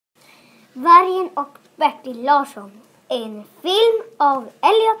Vargen och Bertil Larsson. En film av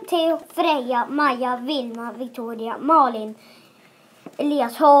Elliot, Theo, Freja, Maja, Vilma, Victoria, Malin,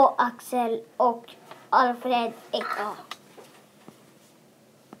 Elias H, Axel och Alfred Eka.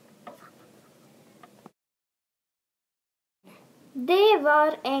 Det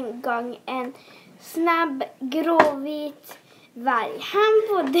var en gång en snabb gråvit varg. Han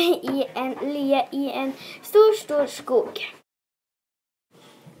bodde i en lya i en stor skog.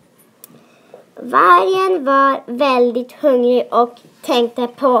 Vargen var väldigt hungrig och tänkte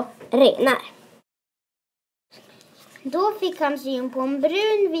på renar. Då fick han syn på en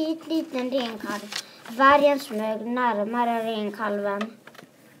brunvit liten renkalv. Vargen smög närmare renkalven.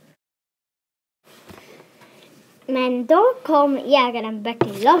 Men då kom jägaren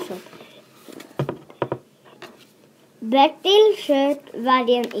Bertil Larsson. Bertil sköt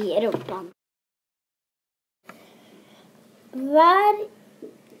vargen i rumpan.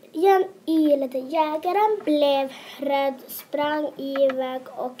 Vargen ylade. Jägaren blev rädd, sprang iväg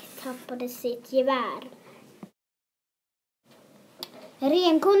och tappade sitt gevär.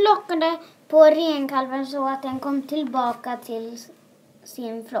 Renkon lockade på renkalven så att den kom tillbaka till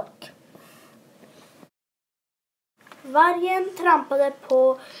sin flock. Vargen trampade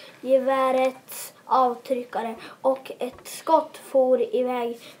på gevärets avtryckare och ett skott for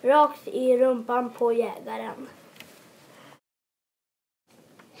iväg rakt i rumpan på jägaren.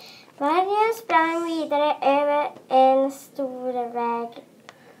 Vargen sprang vidare över en stor väg.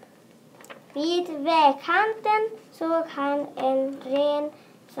 Vid vägkanten såg han en ren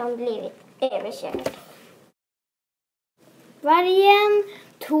som blivit överkörd. Vargen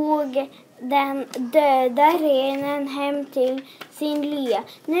tog den döda renen hem till sin lya.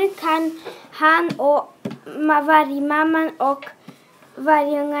 Nu kan han och vargmamman och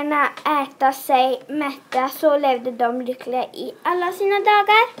vargungarna äta sig mätta, så levde de lyckliga i alla sina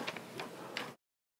dagar.